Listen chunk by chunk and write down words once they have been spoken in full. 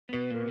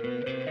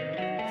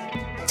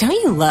Don't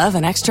you love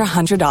an extra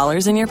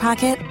 $100 in your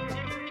pocket?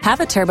 Have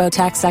a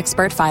TurboTax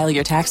expert file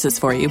your taxes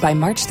for you by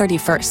March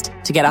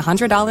 31st to get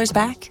 $100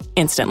 back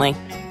instantly.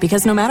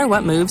 Because no matter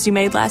what moves you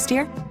made last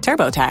year,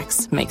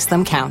 TurboTax makes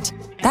them count.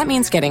 That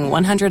means getting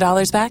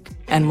 $100 back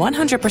and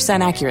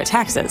 100% accurate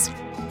taxes,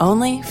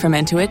 only from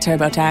Intuit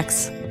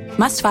TurboTax.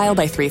 Must file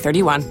by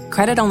 3/31.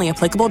 Credit only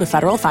applicable to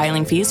federal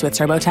filing fees with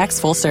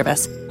TurboTax full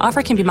service.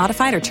 Offer can be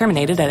modified or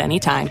terminated at any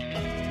time.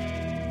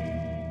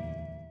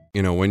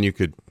 You know, when you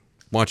could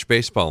watch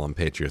baseball on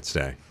Patriots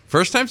Day.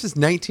 First time since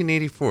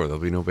 1984, there'll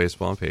be no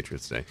baseball on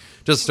Patriots Day.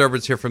 Just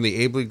Starbird's here from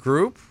the AEBLI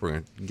Group. We're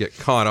going to get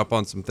caught up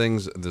on some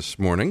things this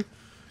morning.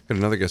 Got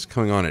another guest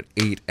coming on at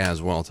 8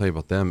 as well. I'll tell you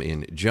about them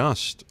in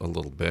just a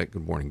little bit.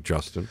 Good morning,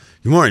 Justin.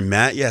 Good morning,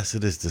 Matt. Yes,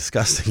 it is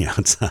disgusting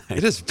outside.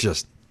 It is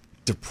just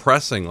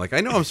depressing. Like,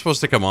 I know I'm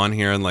supposed to come on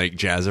here and, like,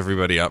 jazz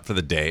everybody up for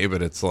the day,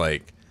 but it's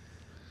like,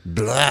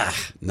 blah.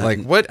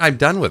 Like, what? I'm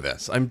done with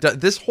this. I'm done.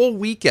 This whole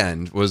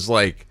weekend was,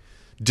 like,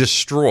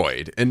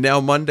 destroyed, and now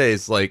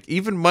Monday's like,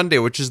 even Monday,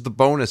 which is the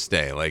bonus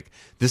day, like,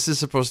 this is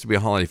supposed to be a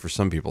holiday for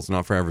some people, it's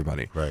not for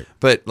everybody, right?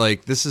 But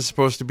like, this is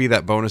supposed to be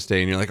that bonus day,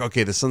 and you're like,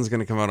 okay, the sun's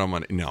gonna come out on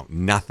Monday. No,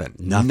 nothing.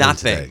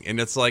 Today. And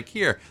it's like,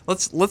 here,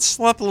 let's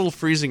slap a little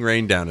freezing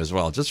rain down as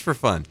well, just for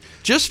fun,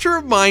 just to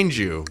remind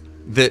you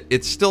that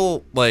it's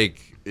still,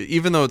 like,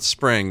 even though it's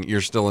spring, you're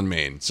still in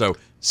Maine, so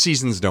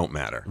seasons don't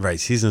matter. Right,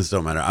 seasons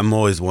don't matter. I'm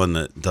always one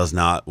that does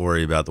not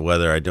worry about the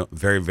weather. I don't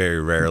very, very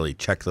rarely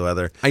check the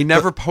weather. I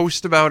never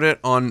post about it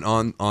on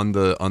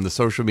the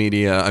social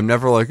media. I'm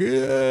never like,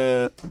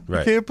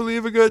 I can't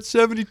believe I got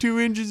 72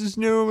 inches of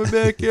snow in my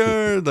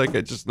backyard. Like,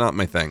 it's just not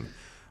my thing.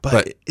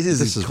 But it is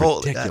this is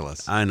cold.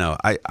 ridiculous. I know.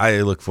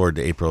 I look forward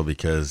to April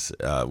because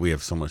we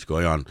have so much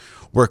going on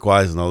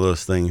work-wise and all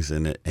those things.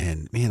 And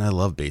man, I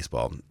love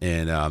baseball.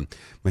 And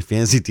my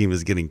fantasy team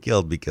is getting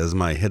killed because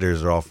my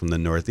hitters are all from the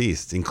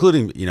Northeast,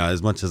 including, you know,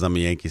 as much as I'm a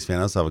Yankees fan,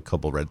 I also have a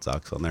couple Red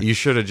Sox on there. You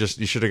should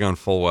have gone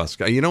full West.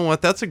 You know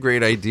what? That's a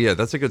great idea.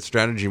 That's a good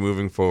strategy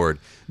moving forward.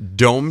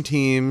 Dome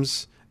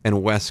teams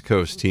and West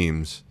Coast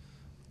teams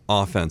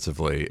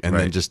offensively, and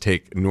then just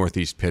take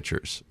Northeast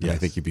pitchers. Yes. I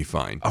think you'd be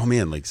fine. Oh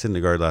man, like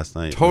Syndergaard last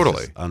night.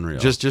 Totally unreal.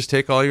 Just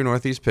take all your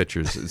Northeast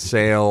pitchers,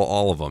 sail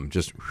all of them,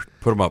 just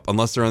put them up,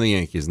 unless they're on the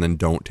Yankees, and then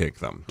don't take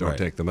them. Don't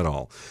take them at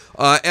all.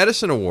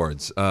 Edison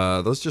Awards,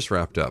 those just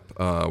wrapped up.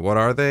 What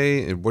are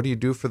they? What do you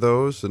do for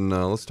those? And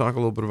let's talk a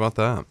little bit about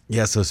that.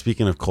 Yeah. So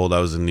speaking of cold,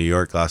 I was in New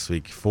York last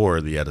week for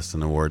the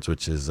Edison Awards,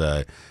 which is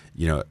an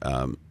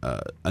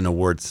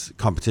awards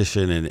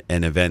competition and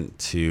an event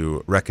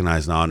to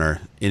recognize and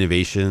honor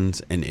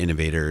innovations and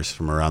innovators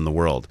from around the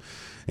world.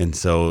 And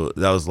so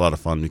that was a lot of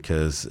fun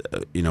because,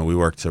 we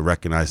work to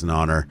recognize and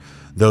honor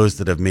those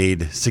that have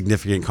made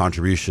significant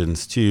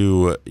contributions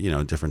to,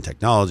 different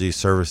technologies,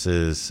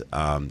 services,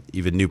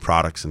 even new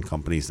products and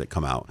companies that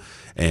come out.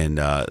 And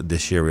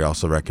this year we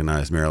also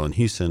recognized Marilyn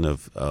Houston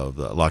of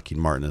Lockheed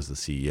Martin as the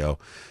CEO.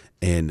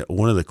 And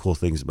one of the cool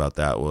things about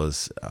that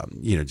was,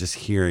 just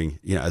hearing,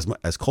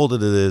 as cold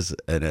as it is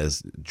and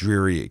as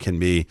dreary it can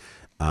be,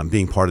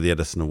 being part of the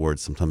Edison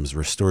Awards sometimes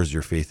restores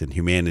your faith in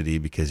humanity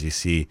because you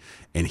see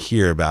and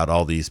hear about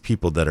all these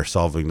people that are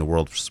solving the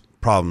world's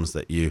problems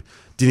that you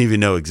didn't even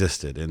know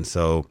existed. And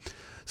so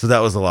that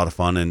was a lot of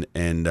fun.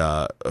 And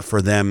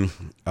for them,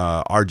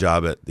 our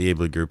job at the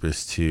AEBLI Group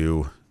is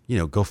to,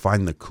 go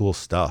find the cool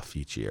stuff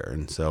each year.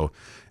 And so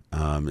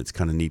it's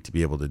kind of neat to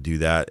be able to do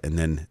that. And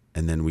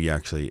then we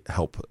actually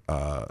help,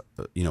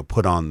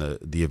 put on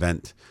the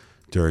event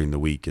during the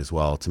week as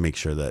well to make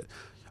sure that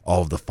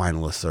all of the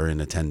finalists are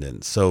in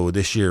attendance. So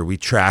this year we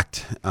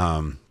tracked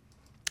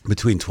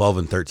between 12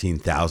 and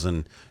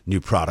 13,000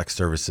 new products,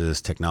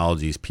 services,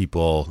 technologies,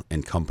 people,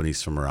 and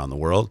companies from around the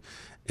world.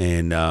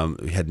 And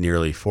we had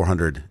nearly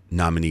 400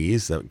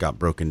 nominees that got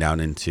broken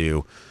down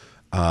into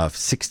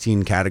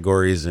 16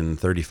 categories and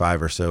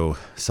 35 or so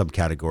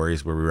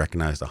subcategories where we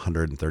recognized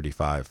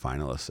 135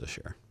 finalists this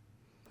year.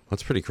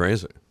 That's pretty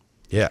crazy.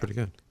 Yeah, pretty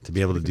good to be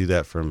able to do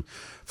that from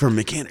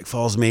Mechanic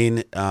Falls,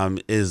 Maine,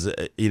 is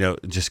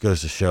just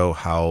goes to show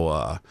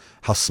how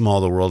small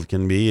the world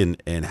can be,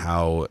 and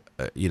how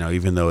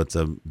even though it's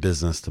a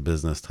business to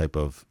business type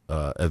of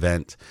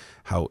event,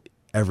 how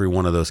every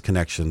one of those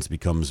connections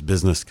becomes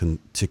business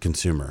to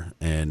consumer,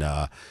 and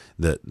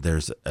that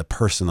there's a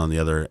person on the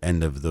other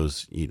end of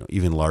those,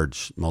 even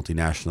large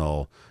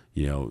multinational,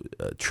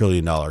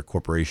 trillion-dollar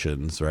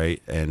corporations,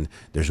 right? And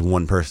there's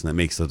one person that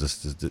makes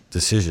those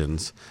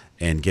decisions,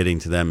 and getting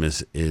to them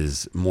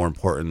is more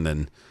important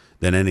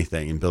than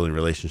anything. And building a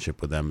relationship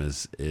with them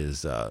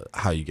is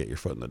how you get your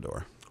foot in the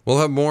door. We'll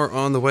have more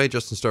on the way.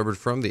 Justin Starbird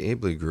from the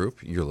AEBLI Group.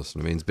 You're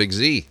listening to Maine's Big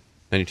Z,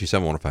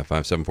 92.7,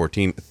 105.5,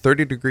 714,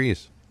 30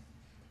 degrees.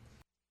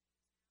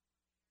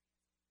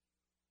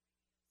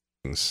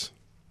 I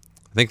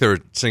think they were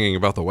singing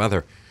about the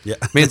weather. Yeah.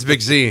 Maine's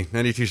Big Z,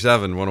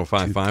 92.7,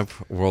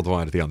 105.5,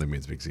 worldwide at the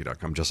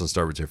onlinemain'sbigz.com. Justin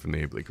Starbird's here from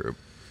the AEBLI Group.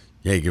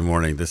 Hey, good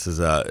morning. This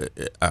is,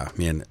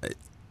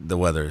 the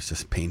weather is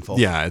just painful.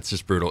 Yeah, it's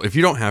just brutal. If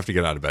you don't have to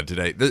get out of bed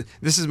today,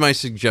 this is my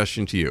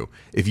suggestion to you.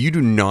 If you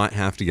do not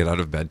have to get out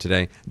of bed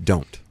today,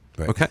 don't.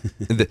 Right.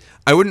 Okay.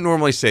 I wouldn't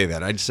normally say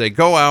that. I'd say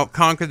go out,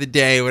 conquer the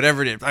day,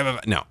 whatever it is. Blah, blah,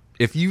 blah. No.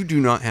 If you do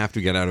not have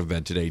to get out of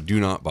bed today, do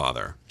not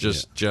bother.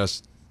 Just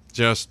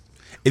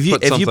if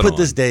you put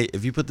this on. day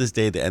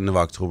at the end of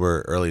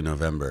October, early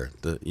November,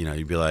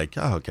 you'd be like,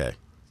 oh, okay.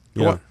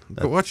 Go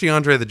watch the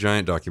Andre the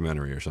Giant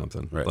documentary or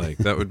something. Right. Like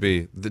that would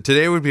be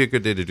today would be a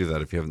good day to do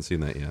that if you haven't seen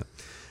that yet.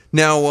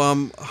 Now,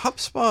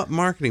 HubSpot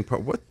marketing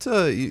part. What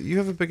you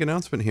have a big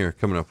announcement here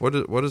coming up. What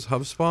is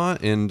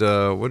HubSpot, and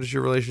what is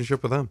your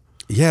relationship with them?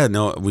 Yeah,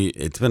 no,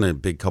 it's been a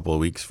big couple of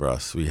weeks for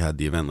us. We had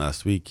the event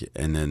last week,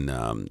 and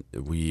then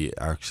we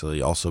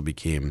actually also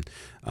became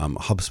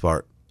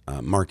HubSpot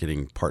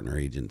marketing partner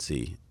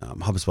agency.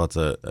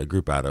 HubSpot's a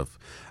group out of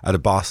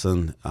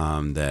Boston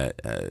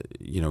that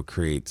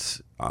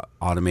creates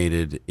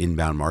automated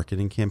inbound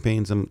marketing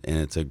campaigns, and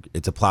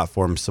it's a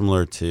platform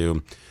similar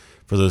to,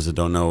 for those that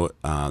don't know,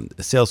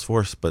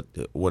 Salesforce. But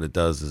what it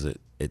does is it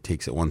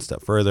takes it one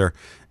step further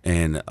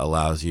and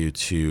allows you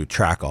to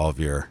track all of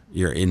your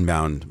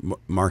inbound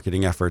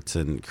marketing efforts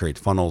and create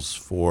funnels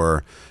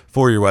for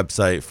your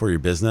website, for your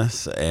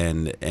business,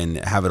 and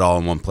have it all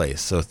in one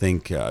place. So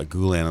think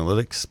Google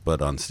Analytics, but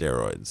on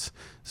steroids.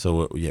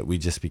 So yeah, we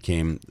just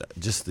became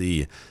just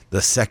the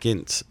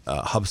second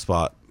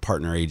HubSpot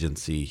partner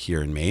agency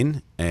here in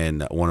Maine,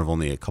 and one of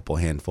only a couple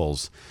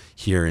handfuls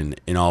here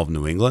in all of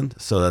New England.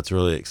 So that's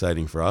really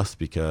exciting for us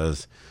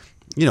because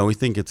we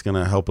think it's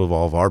going to help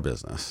evolve our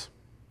business.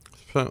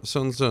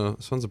 Sounds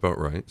about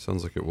right.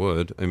 Sounds like it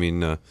would. I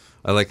mean,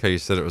 I like how you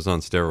said it was on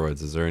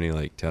steroids. Is there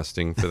any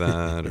testing for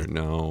that or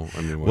no?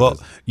 I mean,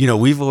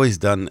 we've always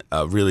done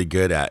really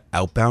good at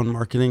outbound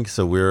marketing.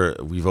 So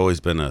we've always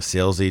been a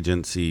sales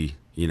agency.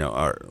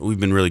 We've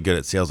been really good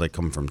at sales. I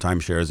come from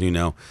timeshare, as you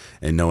know,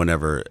 and no one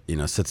ever,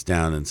 sits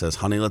down and says,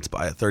 honey, let's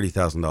buy a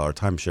 $30,000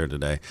 timeshare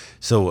today.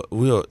 So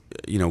we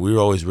were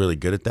always really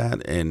good at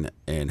that and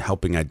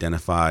helping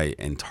identify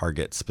and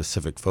target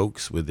specific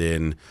folks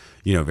within,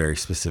 very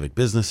specific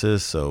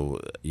businesses. So,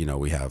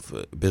 we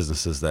have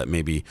businesses that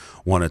maybe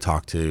want to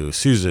talk to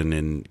Susan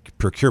in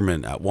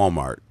procurement at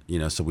Walmart.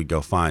 So we go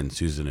find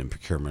Susan in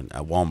procurement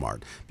at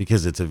Walmart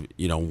because it's a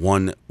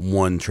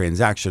one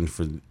transaction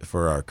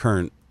for our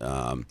current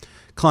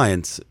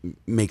clients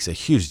makes a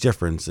huge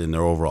difference in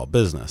their overall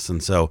business.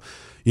 And so,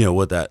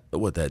 what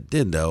that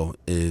did though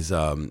is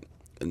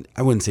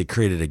I wouldn't say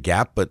created a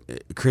gap, but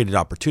it created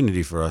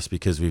opportunity for us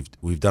because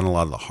we've done a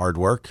lot of the hard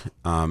work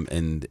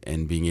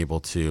and being able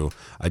to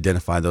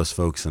identify those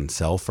folks and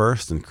sell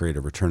first and create a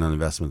return on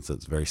investment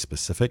that's very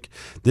specific.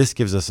 This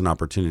gives us an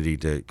opportunity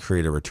to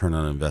create a return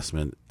on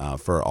investment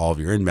for all of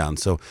your inbound.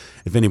 So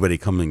if anybody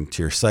coming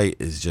to your site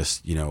is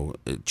just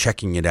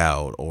checking it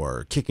out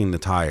or kicking the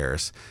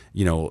tires,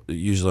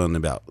 usually on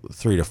about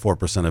 3 to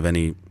 4% of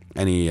any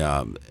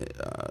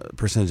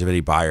percentage of any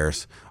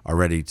buyers are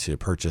ready to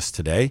purchase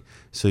today.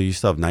 So you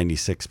still have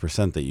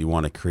 96% that you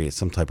want to create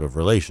some type of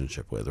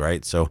relationship with,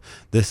 right? So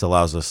this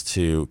allows us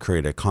to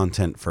create a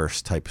content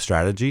first type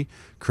strategy,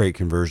 create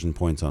conversion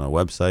points on a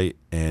website,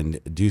 and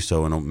do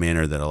so in a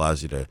manner that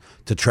allows you to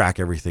track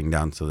everything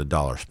down to the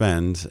dollar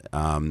spend,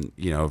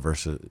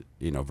 versus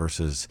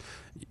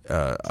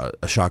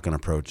a shotgun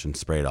approach and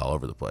spray it all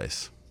over the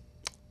place.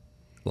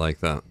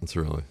 Like that.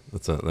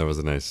 That was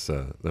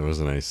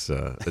a nice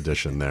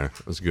addition there.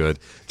 It was good.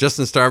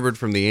 Justin Starbird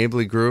from the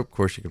AEBLI Group. Of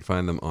course, you can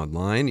find them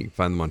online. You can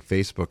find them on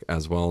Facebook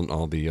as well, and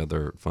all the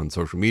other fun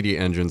social media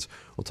engines.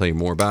 We'll tell you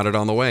more about it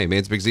on the way.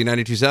 Maine's Big Z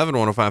 92.7,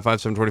 105.5,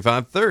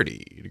 725,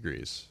 30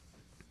 degrees.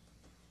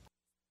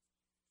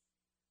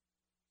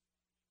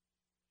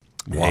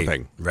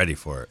 Whopping. Hey, ready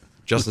for it.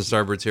 Justin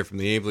Starbird's here from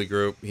the AEBLI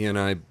Group. He and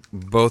I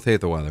both hate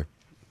the weather.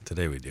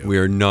 Today we do. We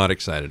are not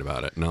excited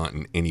about it, not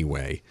in any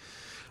way.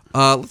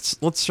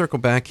 Let's circle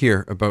back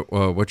here about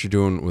what you're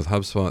doing with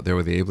HubSpot there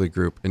with the AEBLI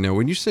Group. And now,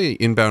 when you say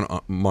inbound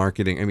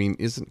marketing, I mean,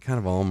 isn't kind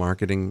of all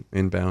marketing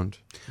inbound,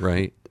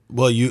 right?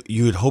 Well,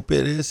 you would hope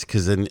it is,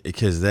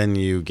 because then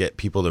you get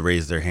people to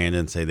raise their hand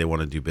and say they want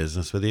to do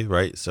business with you,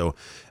 right? So,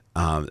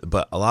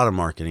 but a lot of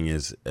marketing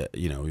is,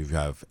 you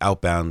have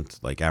outbound,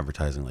 like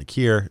advertising, like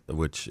here,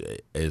 which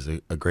is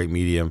a great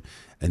medium,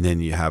 and then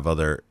you have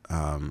other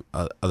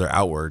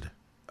outward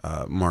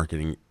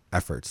marketing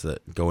efforts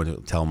that go into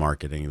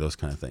telemarketing, those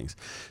kind of things.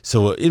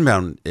 So what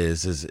inbound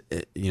is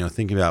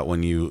thinking about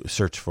when you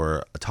search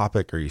for a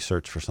topic or you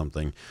search for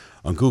something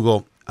on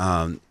Google,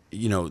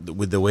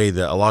 with the way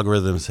the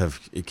algorithms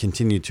have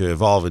continued to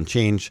evolve and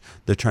change,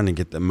 they're trying to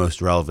get the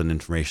most relevant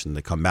information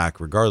to come back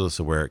regardless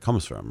of where it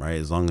comes from, right?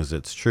 As long as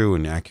it's true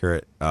and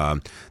accurate,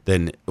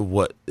 then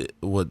what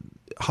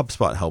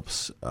HubSpot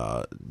helps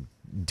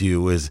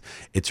do is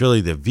it's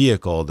really the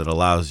vehicle that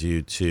allows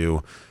you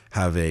to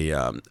have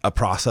a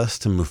process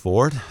to move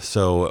forward.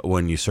 So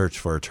when you search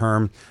for a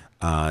term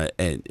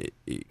and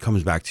it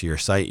comes back to your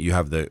site, you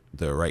have the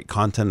right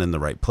content in the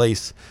right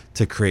place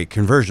to create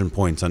conversion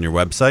points on your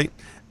website.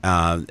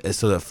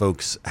 so that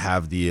folks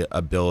have the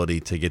ability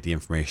to get the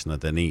information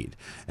that they need.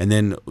 And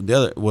then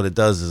what it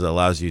does is it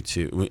allows you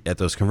to, at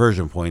those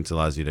conversion points,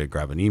 allows you to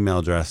grab an email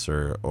address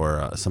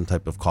or some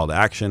type of call to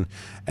action,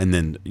 and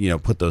then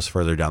put those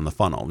further down the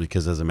funnel.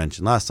 Because as I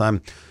mentioned last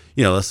time,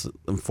 less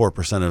than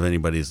 4% of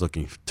anybody is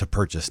looking to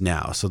purchase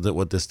now. So that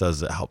what this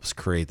does, it helps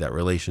create that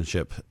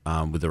relationship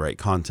with the right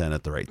content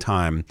at the right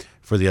time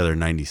for the other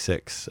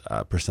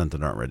 96%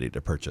 that aren't ready to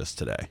purchase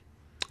today.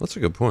 That's a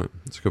good point.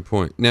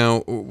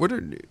 Now,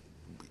 can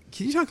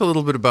you talk a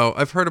little bit about,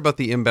 I've heard about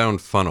the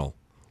inbound funnel.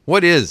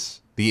 What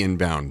is the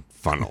inbound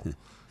funnel?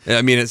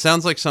 I mean, it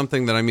sounds like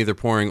something that I'm either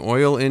pouring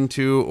oil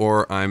into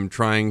or I'm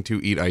trying to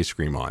eat ice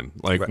cream on,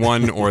 like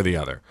one or the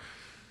other.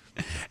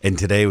 And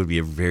today would be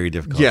a very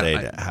difficult day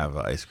to have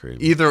ice cream.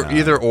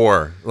 Either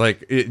or,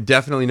 like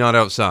definitely not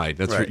outside.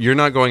 That's right. You're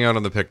not going out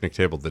on the picnic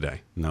table today.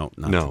 No,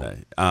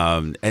 today.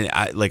 And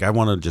I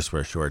want to just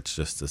wear shorts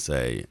just to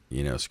say,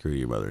 screw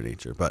you, Mother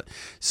Nature. But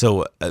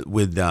so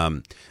with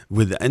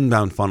the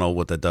inbound funnel,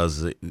 what that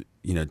does is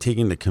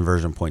taking the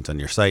conversion points on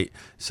your site,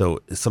 so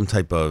some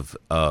type of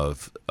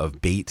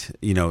bait,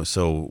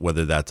 so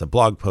whether that's a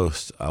blog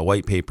post, a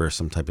white paper,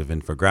 some type of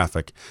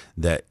infographic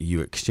that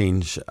you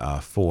exchange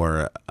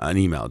for an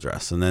email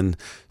address. And then,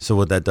 so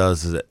what that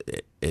does is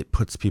it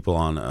puts people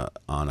on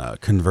a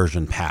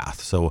conversion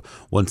path. So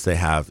once they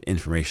have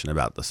information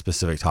about the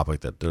specific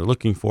topic that they're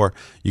looking for,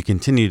 you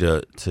continue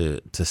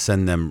to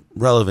send them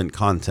relevant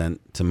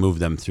content to move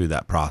them through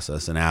that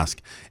process and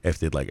ask if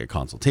they'd like a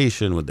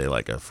consultation, would they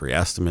like a free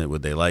estimate,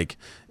 would they like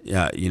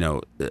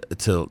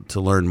to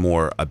learn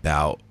more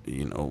about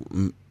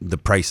the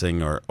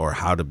pricing or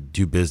how to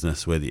do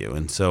business with you.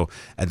 And so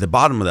at the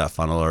bottom of that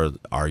funnel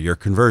are your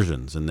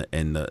conversions and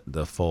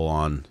the full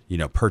on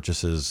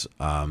purchases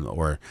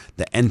or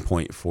the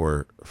endpoint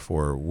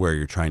for where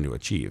you're trying to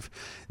achieve.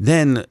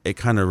 Then it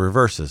kind of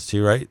reverses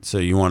too, right? So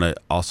you want to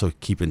also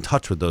keep in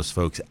touch with those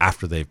folks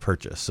after they've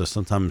purchased. So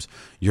sometimes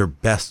your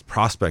best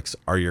prospects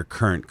are your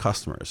current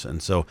customers.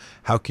 And so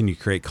how can you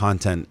create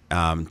content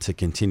to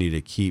continue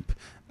to keep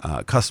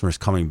customers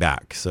coming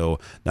back? So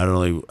not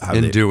only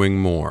doing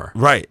more,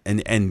 right,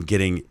 and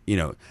getting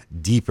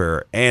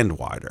deeper and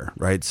wider,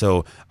 right? So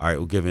all right,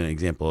 we'll give an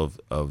example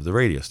of the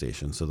radio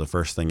station. So the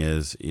first thing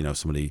is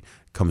somebody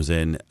comes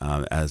in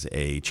as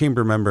a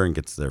chamber member and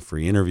gets their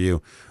free interview.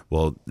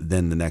 Well,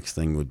 then the next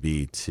thing would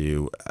be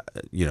to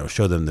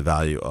show them the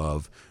value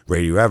of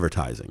radio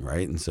advertising,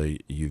 right? And so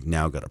you've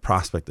now got a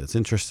prospect that's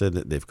interested.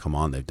 They've come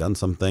on, they've done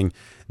something.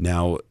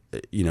 Now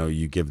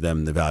you give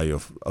them the value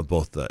of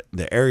both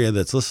the area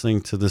that's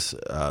listening to this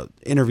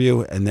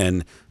interview, and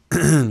then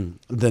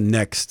the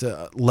next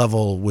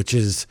level, which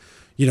is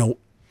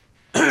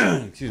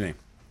excuse me.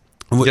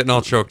 I'm getting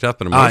all choked up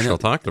and emotional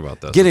talking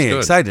about this. Getting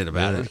excited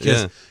about it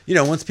because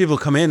once people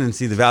come in and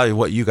see the value of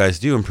what you guys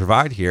do and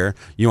provide here,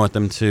 you want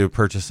them to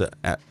purchase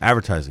an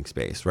advertising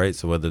space, right?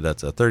 So whether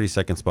that's a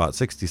 30-second spot,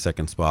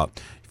 60-second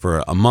spot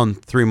for a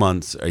month, 3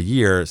 months, a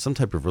year, some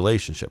type of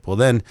relationship. Well,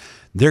 then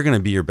they're going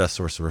to be your best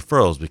source of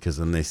referrals because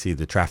then they see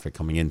the traffic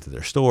coming into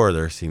their store,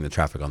 they're seeing the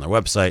traffic on their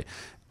website.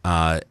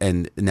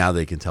 And now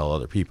they can tell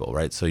other people,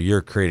 right? So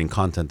you're creating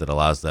content that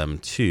allows them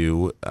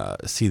to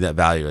see that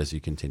value as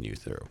you continue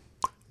through.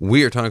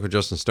 We are talking with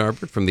Justin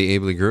Starbird from the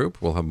AEBLI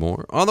Group. We'll have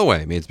more on the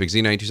way. Maine's Big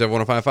Z,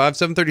 927-1055,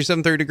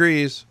 730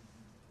 degrees.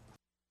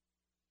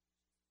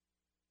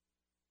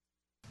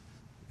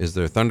 Is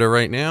there thunder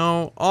right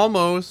now?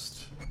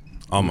 Almost,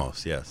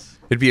 yes.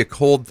 It'd be a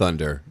cold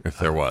thunder if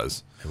there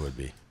was. It would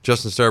be.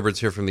 Justin Starbird's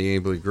here from the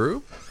AEBLI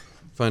Group.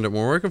 Find out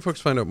more. Where can folks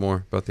find out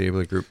more about the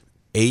AEBLI Group?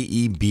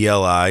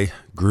 AEBLI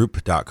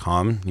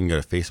group.com. You can go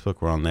to Facebook.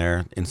 We're on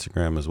there.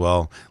 Instagram as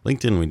well.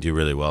 LinkedIn we do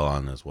really well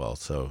on as well.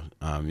 So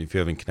if you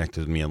haven't connected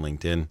with me on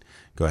LinkedIn,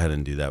 go ahead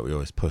and do that. We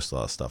always post a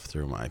lot of stuff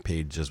through my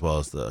page as well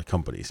as the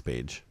company's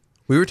page.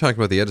 We were talking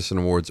about the Edison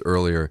Awards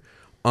earlier.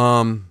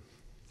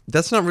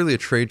 That's not really a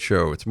trade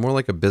show. It's more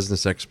like a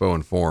business expo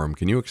and forum.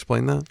 Can you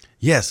explain that?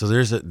 Yeah, so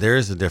there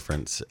is a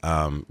difference.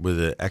 With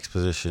the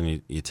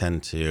exposition, you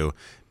tend to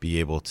be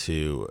able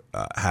to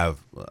have,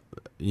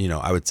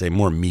 I would say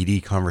more meaty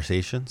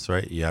conversations,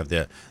 right? You have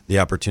the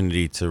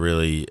opportunity to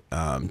really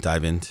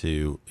dive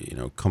into,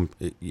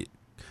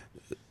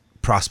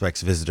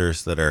 prospects,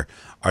 visitors that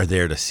are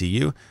there to see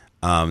you.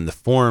 The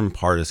forum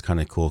part is kind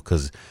of cool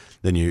because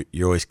then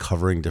you're always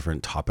covering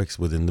different topics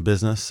within the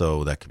business.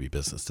 So that could be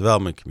business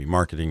development, could be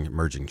marketing,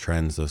 emerging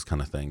trends, those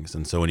kind of things.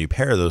 And so when you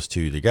pair those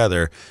two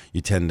together, you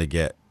tend to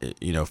get,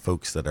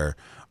 folks that are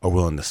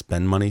willing to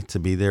spend money to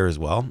be there as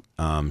well.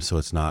 So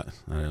it's not,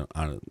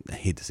 I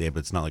hate to say it,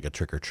 but it's not like a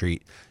trick or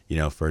treat,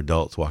 for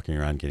adults walking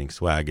around getting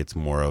swag. It's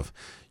more of,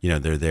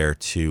 they're there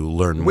to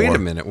learn more. Wait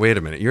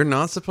a minute. You're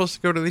not supposed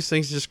to go to these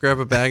things, just grab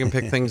a bag and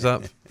pick things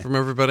up from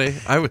everybody?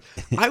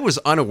 I was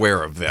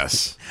unaware of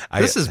this.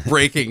 This is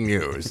breaking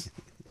news.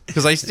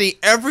 Because I see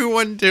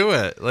everyone do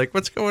it. Like,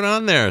 what's going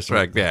on there,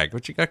 Swag Bag?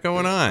 What you got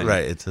going on?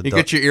 Right. It's you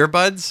got your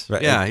earbuds?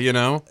 Right. Yeah, you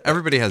know,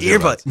 everybody has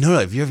earbuds. No,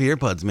 if you have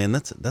earbuds, man,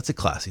 that's a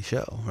classy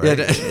show. Right?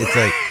 Yeah, it's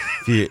like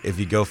if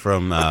you go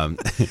from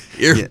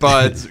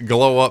earbuds,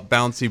 glow up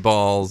bouncy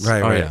balls.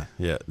 Right, oh, right.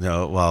 Yeah.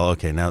 No, well,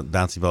 okay. Now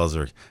bouncy balls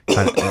are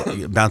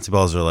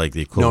like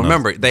the equivalent. No,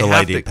 remember of they the have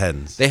lighting to.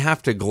 pens. They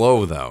have to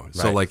glow though.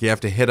 So Right. like you have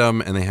to hit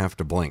them and they have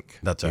to blink.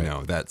 That's right. You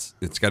know,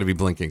 it's got to be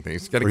blinking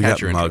things. It's got Or to you catch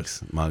got your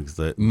mugs,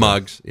 interest.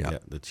 mugs. Yeah.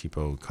 The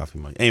cheapo coffee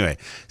mug. Anyway,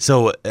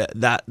 so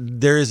that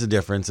there is a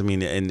difference. I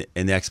mean, and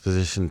the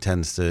exposition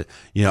tends to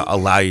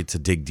allow you to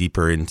dig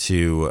deeper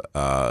into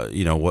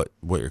what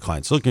your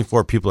client's looking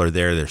for. People are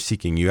there; they're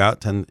seeking you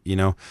out.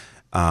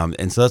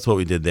 And so that's what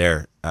we did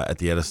there at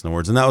the Edison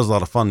Awards, and that was a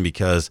lot of fun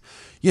because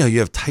you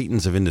have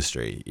titans of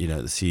industry.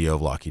 The CEO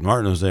of Lockheed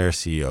Martin was there,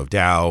 CEO of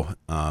Dow,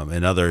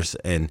 and others,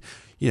 and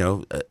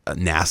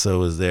NASA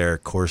was there,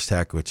 Course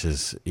Tech, which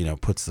is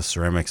puts the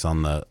ceramics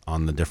on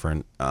the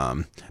different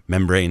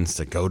membranes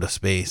to go to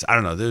space. I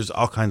don't know. There's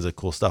all kinds of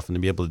cool stuff, and to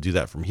be able to do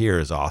that from here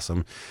is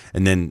awesome.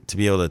 And then to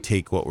be able to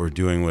take what we're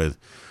doing with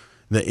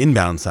the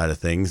inbound side of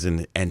things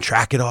and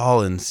track it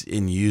all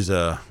and use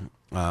a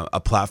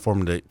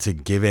platform to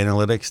give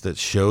analytics that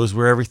shows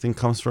where everything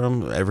comes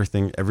from.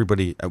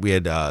 Everybody. We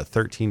had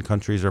 13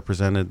 countries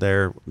represented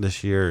there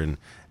this year, and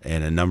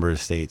a number of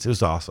states. It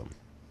was awesome.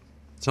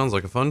 Sounds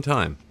like a fun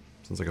time.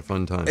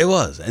 It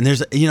was, and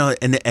there's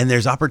and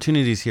there's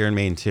opportunities here in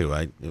Maine too.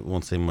 I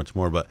won't say much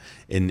more, but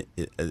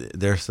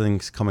there's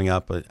things coming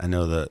up. I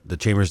know the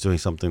chamber's doing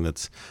something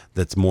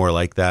that's more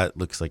like that.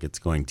 Looks like it's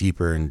going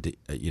deeper and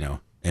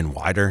and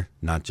wider,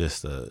 not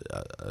just a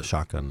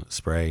shotgun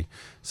spray.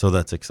 So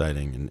that's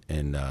exciting,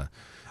 and I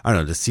don't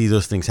know, to see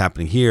those things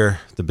happening here.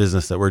 The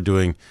business that we're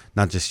doing,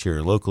 not just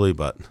here locally,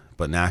 but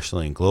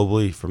nationally and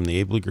globally from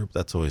the AEBLI Group.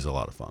 That's always a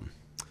lot of fun.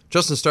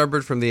 Justin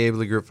Starbird from the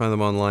AEBLI Group. Find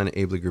them online at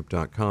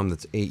aebligroup.com.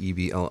 That's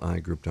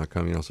AEBLI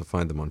group.com. You can also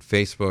find them on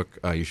Facebook.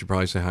 You should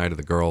probably say hi to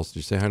the girls. Did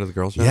you say hi to the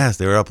girls, John? Yes,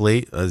 they were up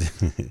late, as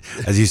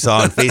you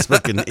saw on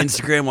Facebook and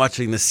Instagram,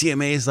 watching the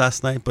CMAs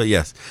last night. But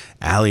yes,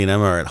 Allie and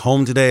Emma are at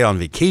home today on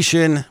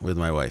vacation with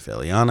my wife,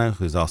 Eliana,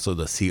 who's also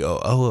the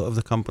COO of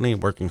the company,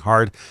 working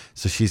hard.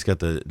 So she's got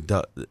the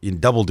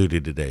double duty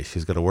today.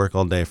 She's got to work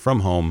all day from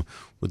home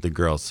with the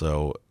girls.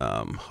 So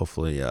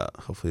hopefully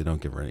they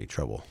don't give her any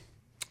trouble.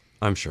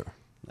 I'm sure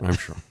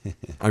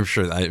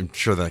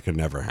that could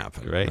never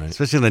happen. Right?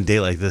 Especially on a day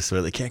like this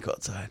where they can't go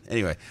outside.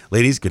 Anyway,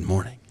 ladies, good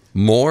morning.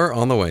 More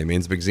on the way.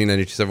 Maine's Big Z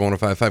 92.7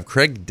 105.5.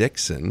 Craig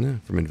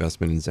Dixon from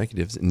Investment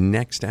Executives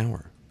next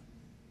hour.